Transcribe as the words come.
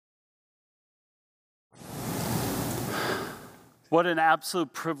What an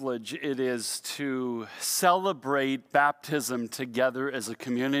absolute privilege it is to celebrate baptism together as a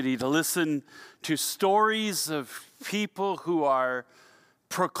community, to listen to stories of people who are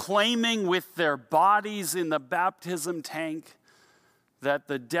proclaiming with their bodies in the baptism tank that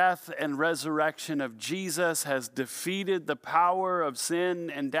the death and resurrection of Jesus has defeated the power of sin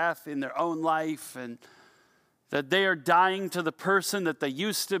and death in their own life, and that they are dying to the person that they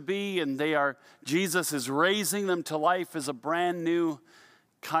used to be, and Jesus is raising them to life as a brand new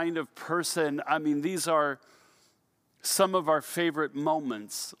kind of person. I mean, these are some of our favorite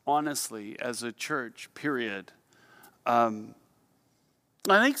moments, honestly, as a church, period. I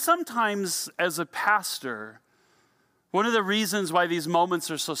think sometimes as a pastor, one of the reasons why these moments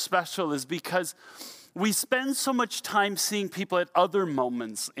are so special is because we spend so much time seeing people at other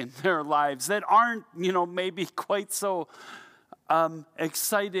moments in their lives that aren't, maybe quite so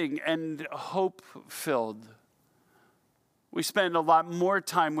exciting and hope-filled. We spend a lot more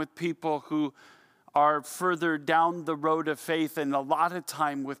time with people who are further down the road of faith, and a lot of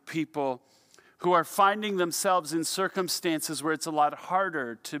time with people who are finding themselves in circumstances where it's a lot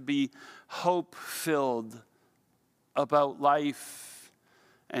harder to be hope-filled about life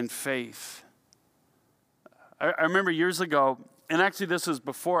and faith. I remember years ago, and actually this was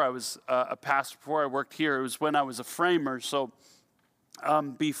before I was a pastor, before I worked here. It was when I was a framer. So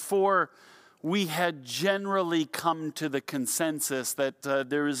before we had generally come to the consensus that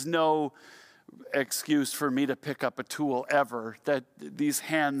there is no excuse for me to pick up a tool ever, that these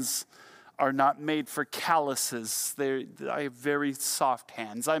hands are not made for calluses. I have very soft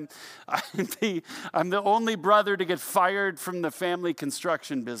hands. I'm the only brother to get fired from the family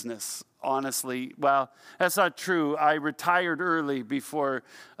construction business, honestly. Well, that's not true. I retired early before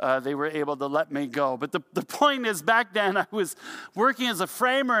they were able to let me go. But the point is, back then I was working as a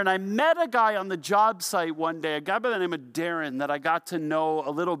framer, and I met a guy on the job site one day, a guy by the name of Darren, that I got to know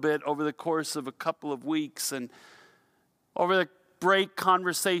a little bit over the course of a couple of weeks. And over the break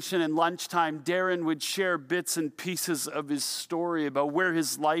conversation and lunchtime, Darren would share bits and pieces of his story about where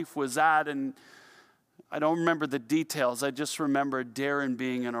his life was at. And I don't remember the details. I just remember Darren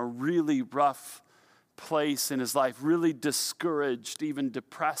being in a really rough place in his life, really discouraged, even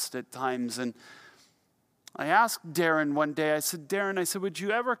depressed at times. And I asked Darren one day, I said, would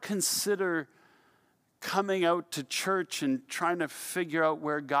you ever consider coming out to church and trying to figure out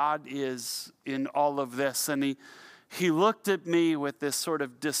where God is in all of this? And he looked at me with this sort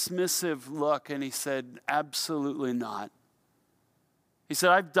of dismissive look, and he said, absolutely not. He said,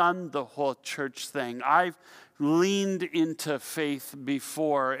 I've done the whole church thing. I've leaned into faith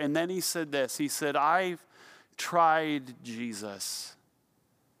before. And then he said this. He said, I've tried Jesus,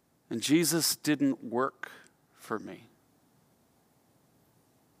 and Jesus didn't work for me.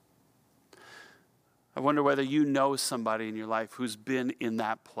 I wonder whether you know somebody in your life who's been in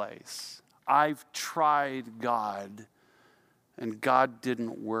that place. I've tried God, and God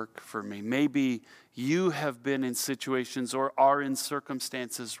didn't work for me. Maybe you have been in situations or are in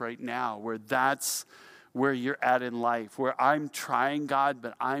circumstances right now where that's where you're at in life, where I'm trying God,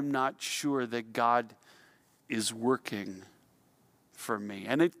 but I'm not sure that God is working for me.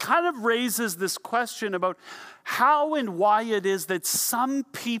 And it kind of raises this question about how and why it is that some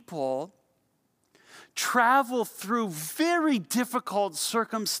people travel through very difficult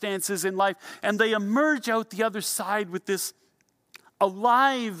circumstances in life, and they emerge out the other side with this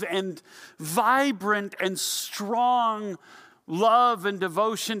alive and vibrant and strong love and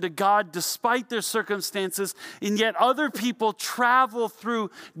devotion to God despite their circumstances. And yet other people travel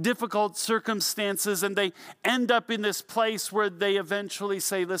through difficult circumstances, and they end up in this place where they eventually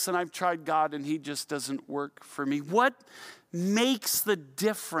say, listen, I've tried God and he just doesn't work for me. What makes the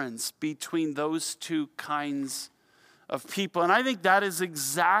difference between those two kinds of people? And I think that is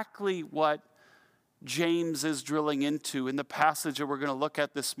exactly what James is drilling into in the passage that we're going to look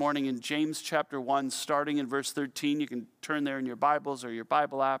at this morning in James chapter 1, starting in verse 13. You can turn there in your Bibles or your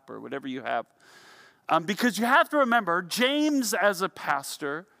Bible app or whatever you have. Because you have to remember, James as a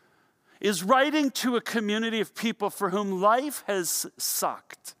pastor is writing to a community of people for whom life has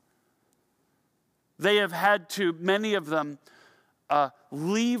sucked. They have had to, many of them,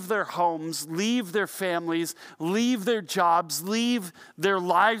 leave their homes, leave their families, leave their jobs, leave their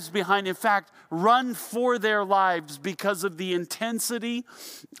lives behind. In fact, run for their lives because of the intensity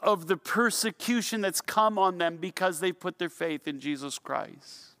of the persecution that's come on them because they put their faith in Jesus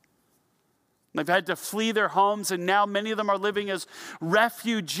Christ. They've had to flee their homes, and now many of them are living as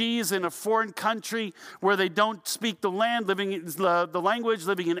refugees in a foreign country where they don't speak the language,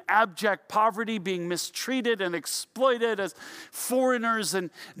 living in abject poverty, being mistreated and exploited as foreigners, and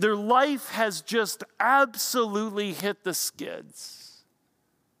their life has just absolutely hit the skids.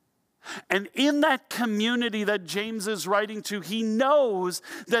 And in that community that James is writing to, he knows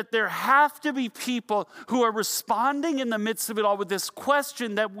that there have to be people who are responding in the midst of it all with this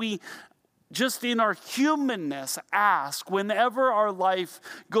question that we just in our humanness ask whenever our life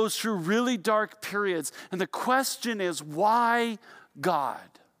goes through really dark periods. And the question is, why God?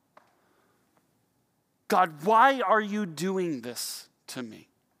 God, why are you doing this to me?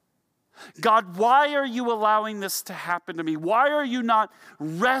 God, why are you allowing this to happen to me? Why are you not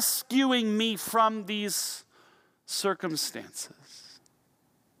rescuing me from these circumstances?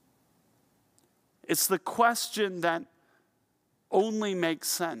 It's the question that only makes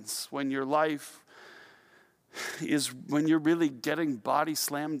sense when your life when you're really getting body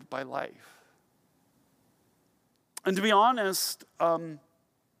slammed by life. And to be honest,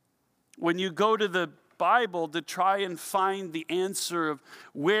 when you go to the Bible to try and find the answer of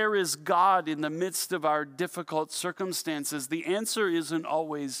where is God in the midst of our difficult circumstances, the answer isn't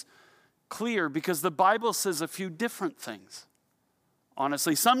always clear because the Bible says a few different things.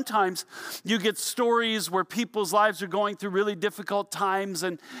 Honestly, sometimes you get stories where people's lives are going through really difficult times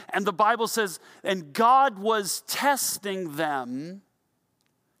and the Bible says, and God was testing them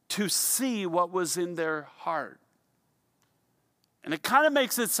to see what was in their heart. And it kind of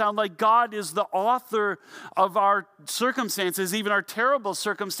makes it sound like God is the author of our circumstances, even our terrible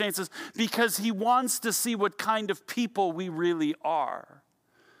circumstances, because he wants to see what kind of people we really are.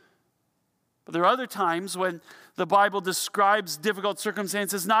 But there are other times when the Bible describes difficult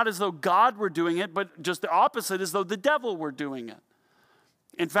circumstances not as though God were doing it, but just the opposite, as though the devil were doing it.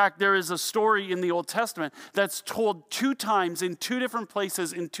 In fact, there is a story in the Old Testament that's told 2 times in 2 different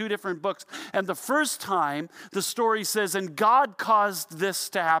places in 2 different books. And the first time, the story says, and God caused this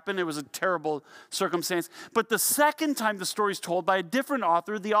to happen. It was a terrible circumstance. But the second time the story is told by a different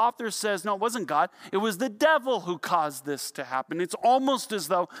author, the author says, no, it wasn't God. It was the devil who caused this to happen. It's almost as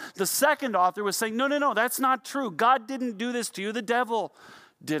though the second author was saying, no, that's not true. God didn't do this to you. The devil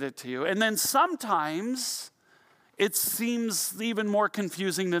did it to you. And then sometimes it seems even more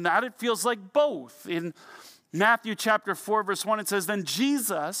confusing than that. It feels like both. In Matthew chapter 4, verse 1, it says, then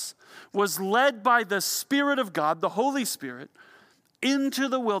Jesus was led by the Spirit of God, the Holy Spirit, into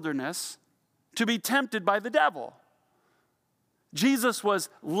the wilderness to be tempted by the devil. Jesus was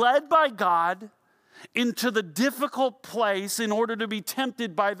led by God into the difficult place in order to be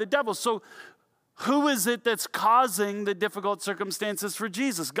tempted by the devil. So who is it that's causing the difficult circumstances for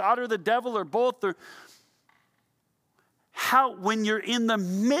Jesus? God or the devil or both? Or how, when you're in the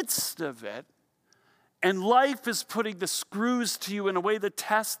midst of it and life is putting the screws to you in a way that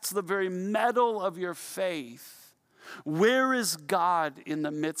tests the very metal of your faith, where is God in the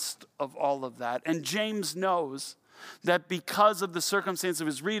midst of all of that? And James knows that because of the circumstance of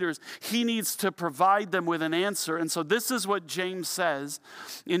his readers, he needs to provide them with an answer. And so this is what James says.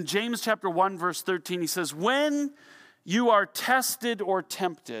 In James chapter 1, verse 13, he says, when you are tested or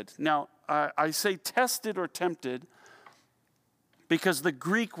tempted. Now, I say tested or tempted because the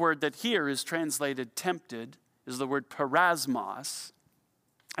Greek word that here is translated tempted is the word parasmos.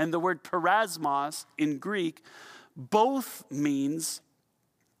 And the word parasmos in Greek both means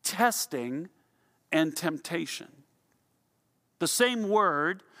testing and temptation. The same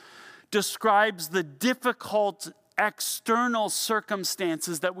word describes the difficult external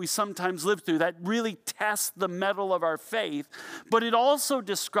circumstances that we sometimes live through that really test the metal of our faith, but it also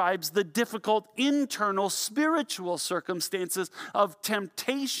describes the difficult internal spiritual circumstances of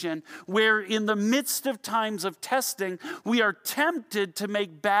temptation, where in the midst of times of testing, we are tempted to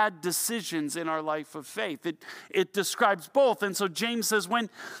make bad decisions in our life of faith. It describes both. And so James says,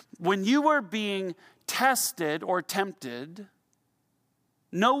 when you are being tested or tempted,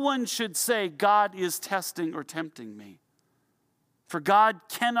 no one should say, God is testing or tempting me. For God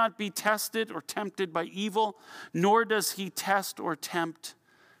cannot be tested or tempted by evil, nor does he test or tempt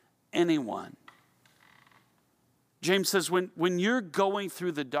anyone. James says, when you're going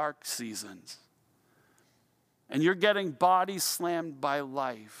through the dark seasons and you're getting body slammed by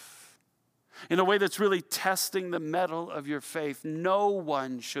life in a way that's really testing the metal of your faith, no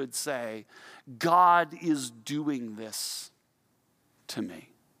one should say, God is doing this to me.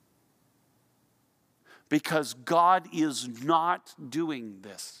 Because God is not doing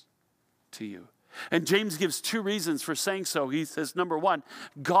this to you. And James gives two reasons for saying so. He says, number one,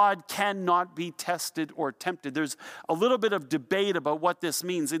 God cannot be tested or tempted. There's a little bit of debate about what this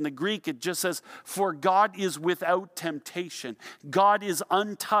means. In the Greek, it just says, for God is without temptation. God is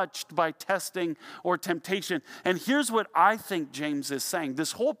untouched by testing or temptation. And here's what I think James is saying.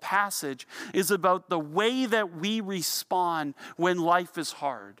 This whole passage is about the way that we respond when life is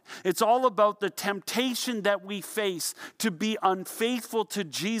hard. It's all about the temptation that we face to be unfaithful to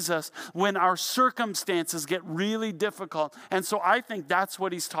Jesus when our circumstances get really difficult. And so I think that's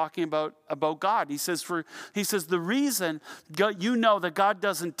what he's talking about God. He says the reason you know that God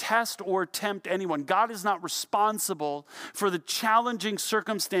doesn't test or tempt anyone. God is not responsible for the challenging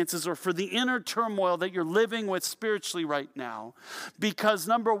circumstances or for the inner turmoil that you're living with spiritually right now. Because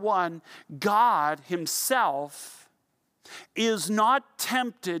number one, God himself is not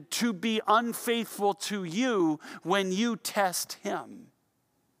tempted to be unfaithful to you when you test him.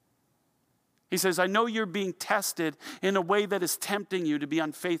 He says, I know you're being tested in a way that is tempting you to be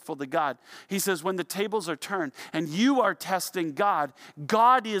unfaithful to God. He says, when the tables are turned and you are testing God,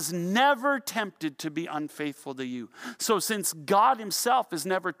 God is never tempted to be unfaithful to you. So since God himself is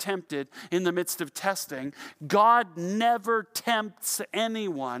never tempted in the midst of testing, God never tempts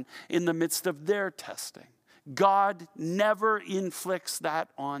anyone in the midst of their testing. God never inflicts that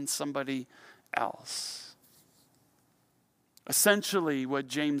on somebody else. Essentially, what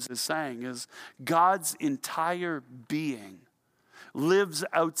James is saying is God's entire being lives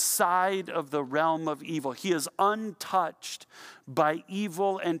outside of the realm of evil. He is untouched by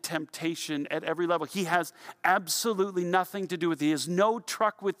evil and temptation at every level. He has absolutely nothing to do with it. He has no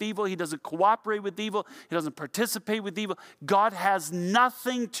truck with evil. He doesn't cooperate with evil. He doesn't participate with evil. God has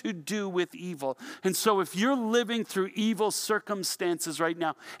nothing to do with evil. And so if you're living through evil circumstances right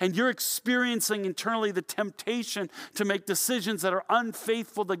now and you're experiencing internally the temptation to make decisions that are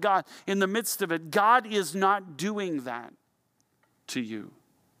unfaithful to God in the midst of it, God is not doing that to you.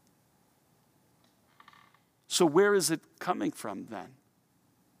 So where is it coming from then?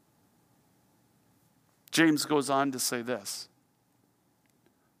 James goes on to say this.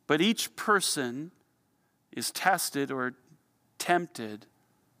 But each person is tested or tempted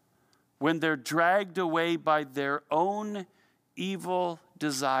when they're dragged away by their own evil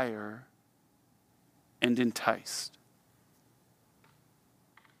desire and enticed.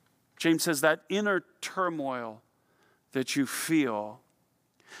 James says that inner turmoil that you feel,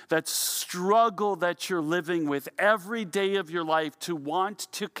 that struggle that you're living with every day of your life to want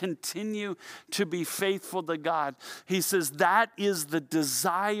to continue to be faithful to God. He says that is the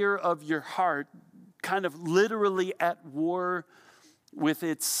desire of your heart, kind of literally at war with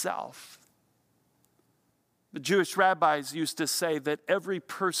itself. The Jewish rabbis used to say that every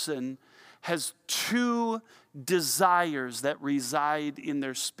person has two desires that reside in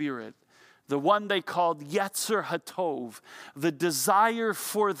their spirit. The one they called Yetzer HaTov, the desire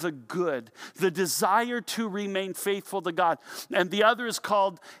for the good, the desire to remain faithful to God. And the other is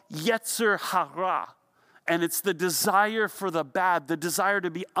called Yetzer Hara, and it's the desire for the bad, the desire to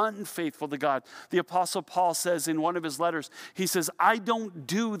be unfaithful to God. The Apostle Paul says in one of his letters, he says, I don't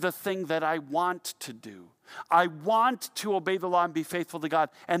do the thing that I want to do. I want to obey the law and be faithful to God,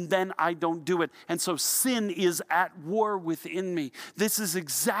 and then I don't do it. And so sin is at war within me. This is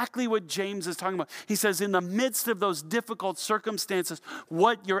exactly what James is talking about. He says in the midst of those difficult circumstances,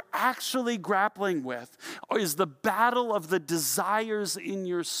 what you're actually grappling with is the battle of the desires in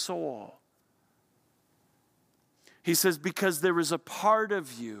your soul. He says, because there is a part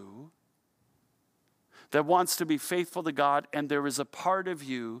of you that wants to be faithful to God, and there is a part of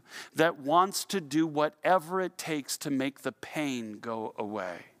you that wants to do whatever it takes to make the pain go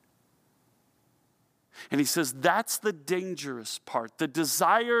away. And he says that's the dangerous part, the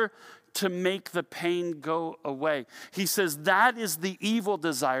desire to make the pain go away. He says that is the evil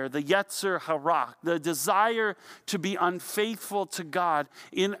desire, the Yetzer Hara, the desire to be unfaithful to God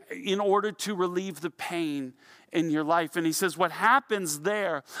in order to relieve the pain in your life. And he says what happens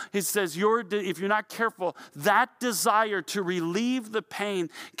there, he says if you're not careful, that desire to relieve the pain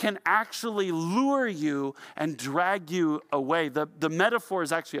can actually lure you and drag you away. The metaphor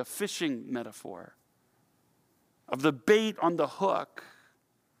is actually a fishing metaphor of the bait on the hook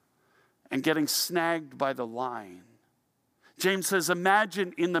and getting snagged by the line. James says,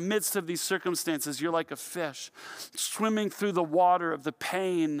 imagine in the midst of these circumstances, you're like a fish swimming through the water of the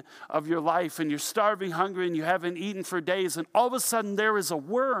pain of your life, and you're starving, hungry, and you haven't eaten for days, and all of a sudden there is a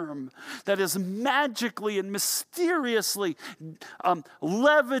worm that is magically and mysteriously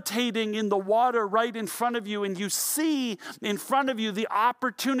levitating in the water right in front of you, and you see in front of you the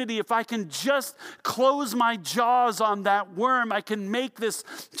opportunity. If I can just close my jaws on that worm, I can make this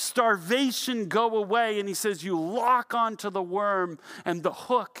starvation go away. And he says, you lock onto the worm and the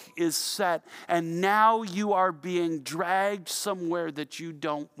hook is set, and now you are being dragged somewhere that you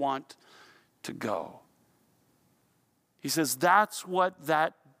don't want to go. He says that's what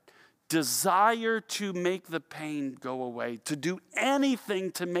that desire to make the pain go away, to do anything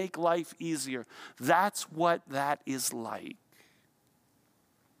to make life easier, that's what that is like.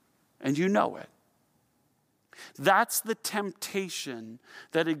 And you know it. That's the temptation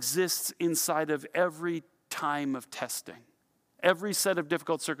that exists inside of every time of testing. Every set of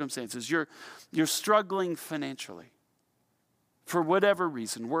difficult circumstances. You're struggling financially for whatever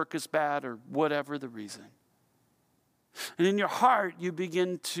reason. Work is bad or whatever the reason. And in your heart, you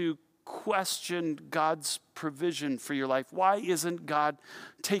begin to question God's provision for your life. Why isn't God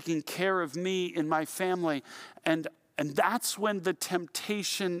taking care of me and my family? And that's when the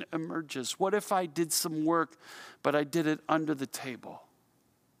temptation emerges. What if I did some work, but I did it under the table?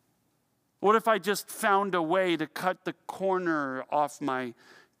 What if I just found a way to cut the corner off my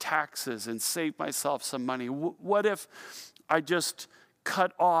taxes and save myself some money? What if I just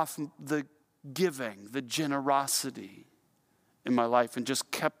cut off the giving, the generosity in my life and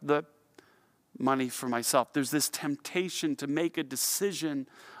just kept the money for myself? There's this temptation to make a decision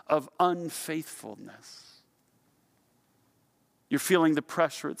of unfaithfulness. You're feeling the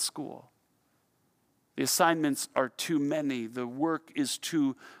pressure at school. The assignments are too many. The work is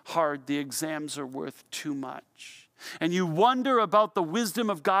too hard. The exams are worth too much. And you wonder about the wisdom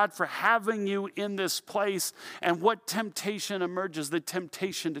of God for having you in this place. And what temptation emerges? The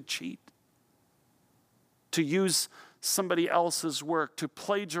temptation to cheat. To use somebody else's work. To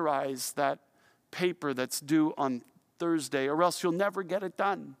plagiarize that paper that's due on Thursday. Or else you'll never get it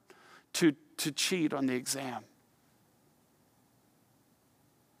done. To cheat on the exam.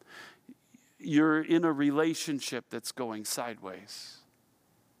 You're in a relationship that's going sideways.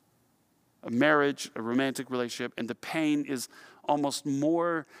 A marriage, a romantic relationship, and the pain is almost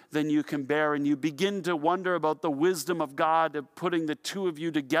more than you can bear. And you begin to wonder about the wisdom of God of putting the two of you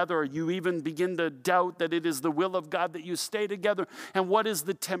together. Or you even begin to doubt that it is the will of God that you stay together. And what is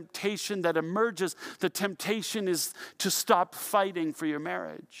the temptation that emerges? The temptation is to stop fighting for your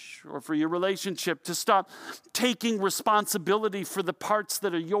marriage or for your relationship, to stop taking responsibility for the parts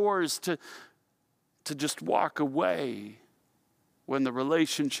that are yours, to just walk away when the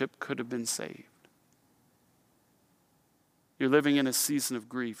relationship could have been saved. You're living in a season of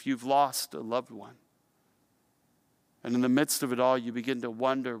grief. You've lost a loved one. And in the midst of it all, you begin to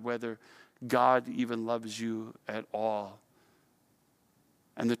wonder whether God even loves you at all.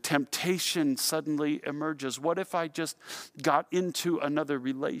 And the temptation suddenly emerges. What if I just got into another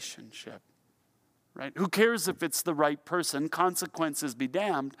relationship? Right? Who cares if it's the right person? Consequences be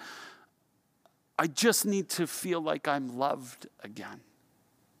damned. I just need to feel like I'm loved again.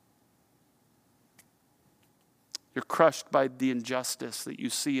 You're crushed by the injustice that you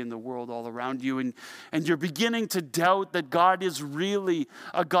see in the world all around you. And you're beginning to doubt that God is really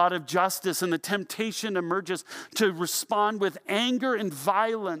a God of justice. And the temptation emerges to respond with anger and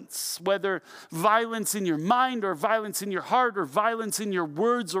violence, whether violence in your mind or violence in your heart or violence in your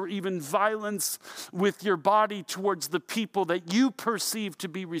words or even violence with your body towards the people that you perceive to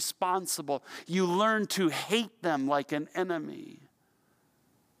be responsible. You learn to hate them like an enemy.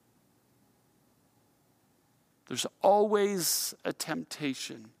 There's always a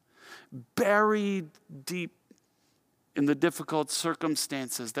temptation buried deep in the difficult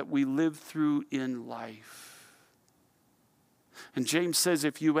circumstances that we live through in life. And James says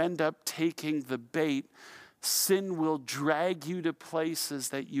if you end up taking the bait, sin will drag you to places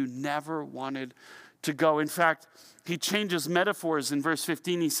that you never wanted to go. In fact, he changes metaphors in verse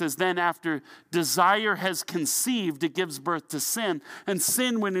 15. He says, then after desire has conceived, it gives birth to sin. And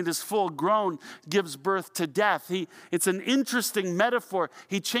sin, when it is full grown, gives birth to death. It's an interesting metaphor.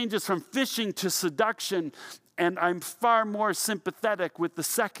 He changes from fishing to seduction. And I'm far more sympathetic with the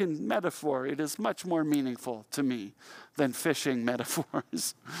second metaphor. It is much more meaningful to me than fishing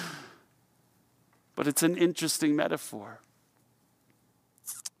metaphors. But it's an interesting metaphor.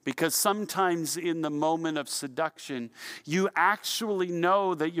 Because sometimes in the moment of seduction, you actually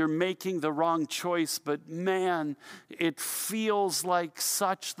know that you're making the wrong choice, but man, it feels like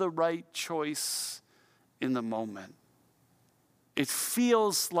such the right choice in the moment. it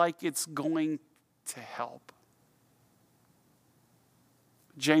feels like it's going to help.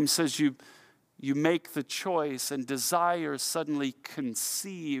 James says you make the choice, and desire suddenly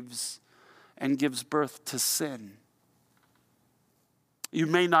conceives and gives birth to sin. You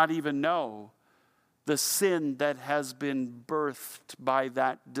may not even know the sin that has been birthed by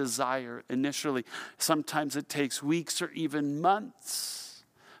that desire initially. Sometimes it takes weeks or even months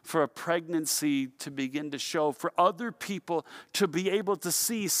for a pregnancy to begin to show, for other people to be able to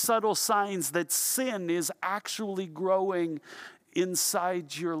see subtle signs that sin is actually growing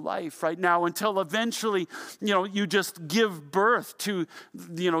inside your life right now, until eventually, you just give birth to,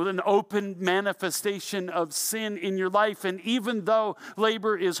 an open manifestation of sin in your life. And even though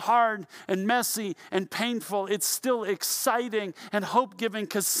labor is hard and messy and painful, it's still exciting and hope-giving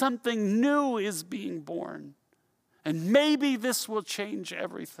because something new is being born. And maybe this will change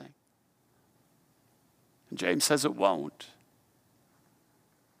everything. And James says it won't.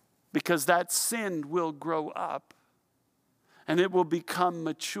 Because that sin will grow up. And it will become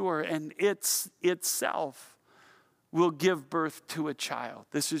mature, and itself will give birth to a child.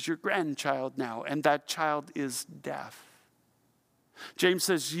 This is your grandchild now, and that child is death. James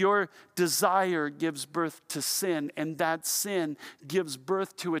says your desire gives birth to sin, and that sin gives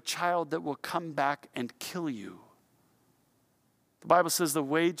birth to a child that will come back and kill you. The Bible says the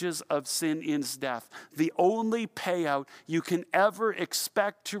wages of sin is death. The only payout you can ever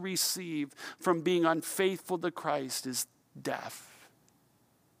expect to receive from being unfaithful to Christ is death.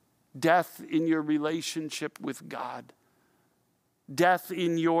 Death in your relationship with God. Death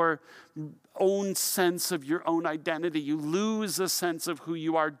in your own sense of your own identity. You lose a sense of who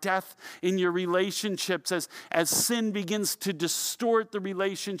you are. Death in your relationships as sin begins to distort the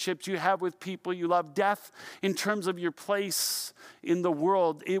relationships you have with people you love. Death in terms of your place in the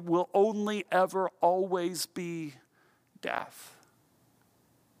world. It will only ever always be death.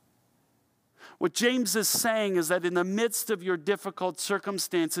 What James is saying is that in the midst of your difficult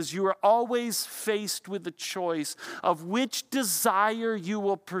circumstances, you are always faced with the choice of which desire you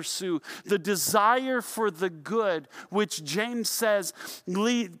will pursue. The desire for the good, which James says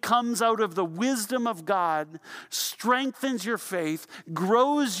comes out of the wisdom of God, strengthens your faith,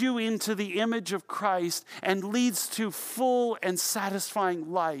 grows you into the image of Christ, and leads to full and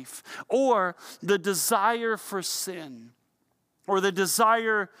satisfying life. Or the desire for sin, or the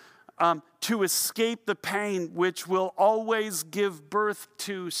desire to escape the pain, which will always give birth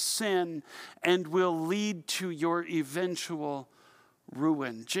to sin and will lead to your eventual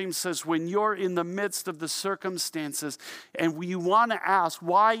ruin. James says when you're in the midst of the circumstances and you want to ask,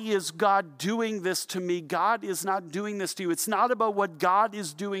 why is God doing this to me? God is not doing this to you. It's not about what God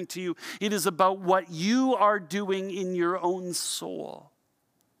is doing to you. It is about what you are doing in your own soul.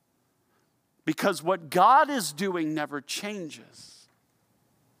 Because what God is doing never changes.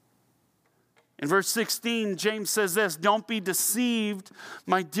 In verse 16, James says this, don't be deceived,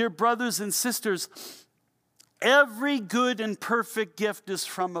 my dear brothers and sisters. Every good and perfect gift is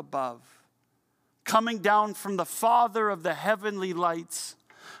from above, coming down from the Father of the heavenly lights,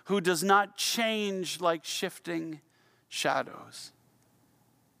 who does not change like shifting shadows.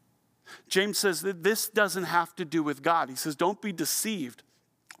 James says that this doesn't have to do with God. He says, don't be deceived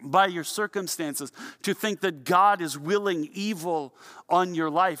by your circumstances to think that God is willing evil on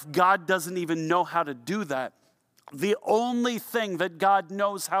your life. God doesn't even know how to do that. The only thing that God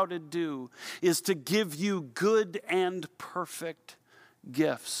knows how to do is to give you good and perfect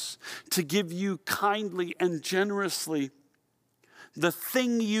gifts, to give you kindly and generously the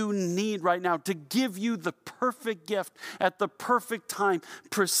thing you need right now, to give you the perfect gift at the perfect time,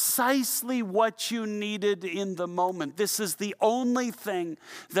 precisely what you needed in the moment. This is the only thing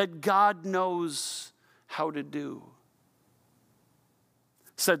that God knows how to do.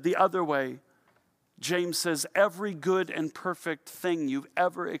 Said the other way, James says, every good and perfect thing you've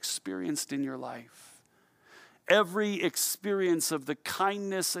ever experienced in your life, every experience of the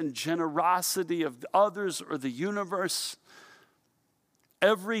kindness and generosity of others or the universe,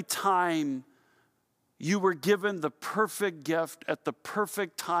 every time you were given the perfect gift at the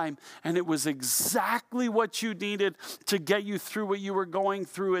perfect time, and it was exactly what you needed to get you through what you were going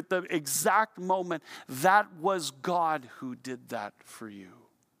through at the exact moment, that was God who did that for you.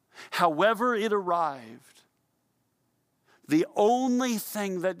 However it arrived, the only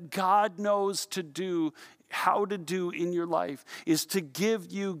thing that God knows to do how to do in your life is to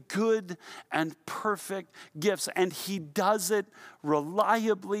give you good and perfect gifts. And he does it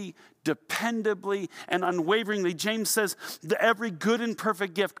reliably, dependably, and unwaveringly. James says that every good and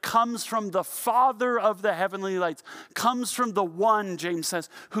perfect gift comes from the Father of the heavenly lights, comes from the one, James says,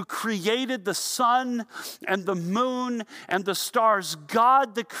 who created the sun and the moon and the stars.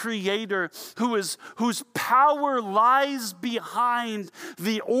 God, the creator, whose power lies behind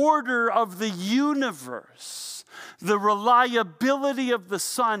the order of the universe. The reliability of the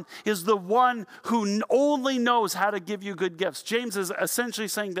Son is the one who only knows how to give you good gifts. James is essentially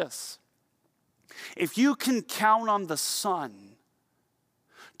saying this: if you can count on the sun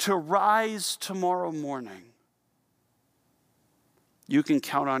to rise tomorrow morning, you can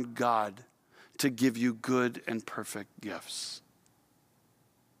count on God to give you good and perfect gifts.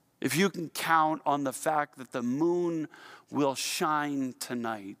 If you can count on the fact that the moon will shine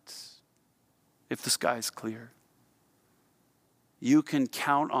tonight, if the sky is clear, you can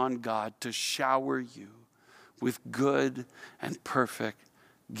count on God to shower you with good and perfect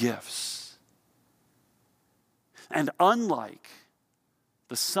gifts. And unlike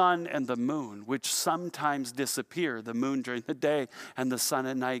the sun and the moon, which sometimes disappear, the moon during the day and the sun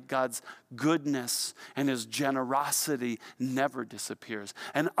at night, God's goodness and his generosity never disappears.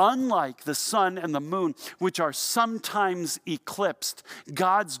 And unlike the sun and the moon, which are sometimes eclipsed,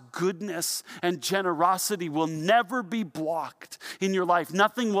 God's goodness and generosity will never be blocked in your life.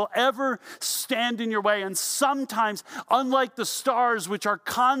 Nothing will ever stand in your way. And sometimes, unlike the stars, which are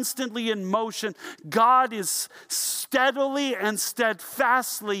constantly in motion, God is steadily and steadfastly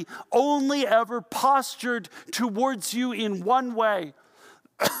only ever postured towards you in one way,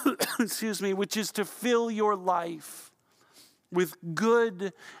 which is to fill your life with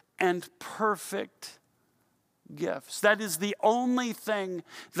good and perfect gifts. That is the only thing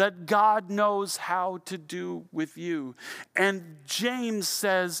that God knows how to do with you. And James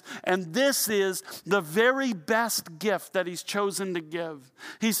says, and this is the very best gift that he's chosen to give.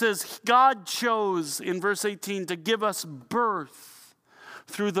 He says, God chose, in verse 18, to give us birth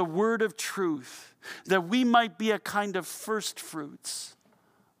through the word of truth, that we might be a kind of first fruits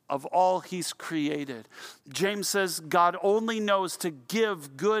of all he's created. James says God only knows to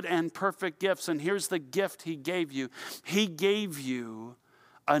give good and perfect gifts. And here's the gift he gave you. He gave you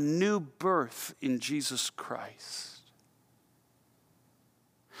a new birth in Jesus Christ.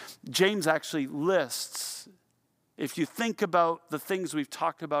 James actually lists, if you think about the things we've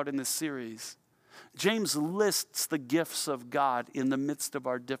talked about in this series, James lists the gifts of God in the midst of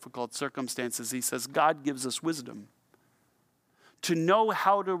our difficult circumstances. He says God gives us wisdom to know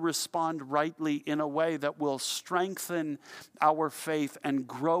how to respond rightly in a way that will strengthen our faith and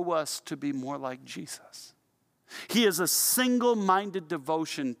grow us to be more like Jesus. He is a single-minded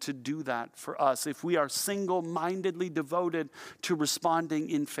devotion to do that for us if we are single-mindedly devoted to responding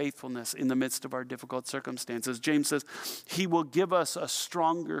in faithfulness in the midst of our difficult circumstances. James says he will give us a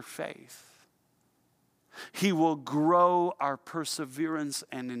stronger faith. He will grow our perseverance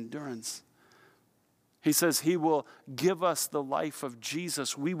and endurance. He says he will give us the life of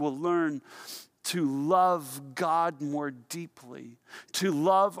Jesus. We will learn to love God more deeply, to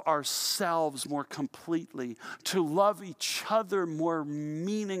love ourselves more completely, to love each other more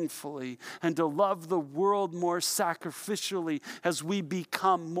meaningfully, and to love the world more sacrificially as we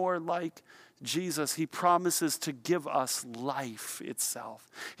become more like Jesus. He promises to give us life itself.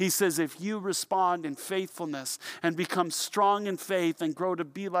 He says if you respond in faithfulness and become strong in faith and grow to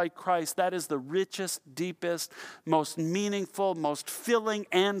be like Christ, that is the richest, deepest, most meaningful, most filling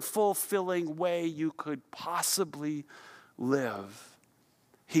and fulfilling way you could possibly live.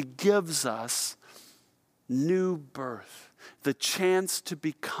 He gives us new birth, the chance to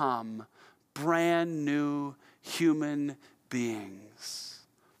become brand new human beings,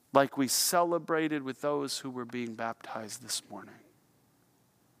 like we celebrated with those who were being baptized this morning.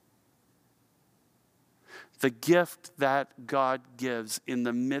 The gift that God gives in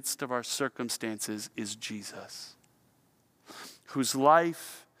the midst of our circumstances is Jesus, whose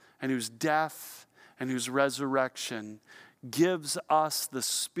life and whose death and whose resurrection gives us the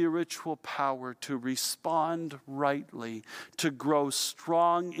spiritual power to respond rightly, to grow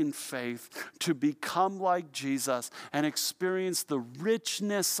strong in faith, to become like Jesus and experience the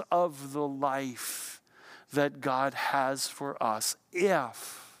richness of the life that God has for us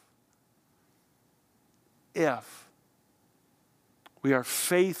if we are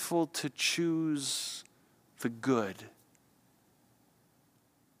faithful to choose the good,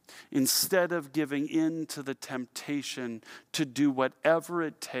 instead of giving in to the temptation to do whatever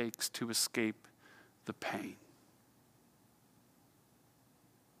it takes to escape the pain.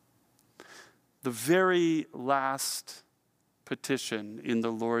 The very last petition in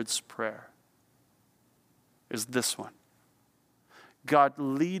the Lord's Prayer is this one. God,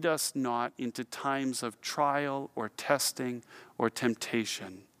 lead us not into times of trial or testing or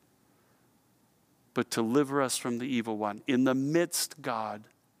temptation, but deliver us from the evil one. In the midst, God,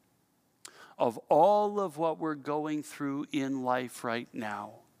 of all of what we're going through in life right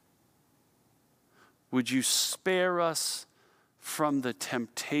now, would you spare us from the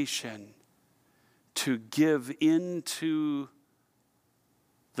temptation to give into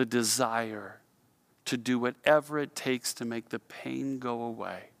the desire to do whatever it takes to make the pain go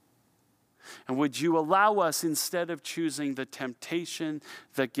away? And would you allow us, instead of choosing the temptation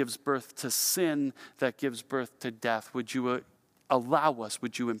that gives birth to sin, that gives birth to death, would you allow us,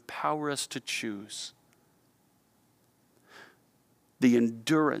 would you empower us to choose the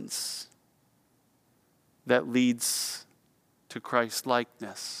endurance that leads to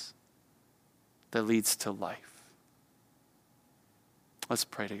Christ-likeness, that leads to life? Let's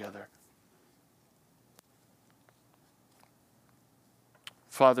pray together.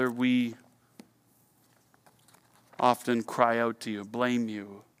 Father, we often cry out to you, blame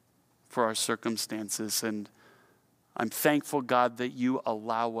you for our circumstances, and I'm thankful, God, that you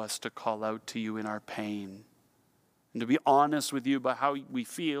allow us to call out to you in our pain and to be honest with you about how we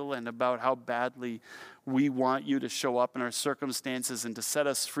feel and about how badly we want you to show up in our circumstances and to set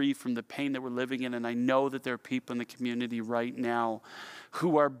us free from the pain that we're living in. And I know that there are people in the community right now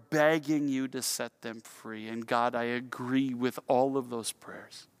who are begging you to set them free. And God, I agree with all of those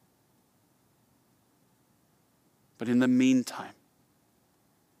prayers. But in the meantime,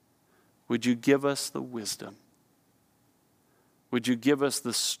 would you give us the wisdom? Would you give us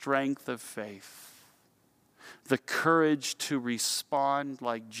the strength of faith, the courage to respond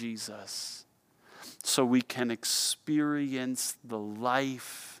like Jesus, so we can experience the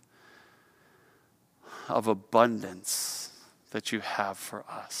life of abundance that you have for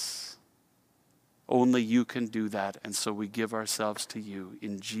us? Only you can do that, and so we give ourselves to you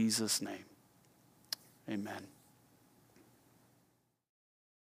in Jesus' name. Amen.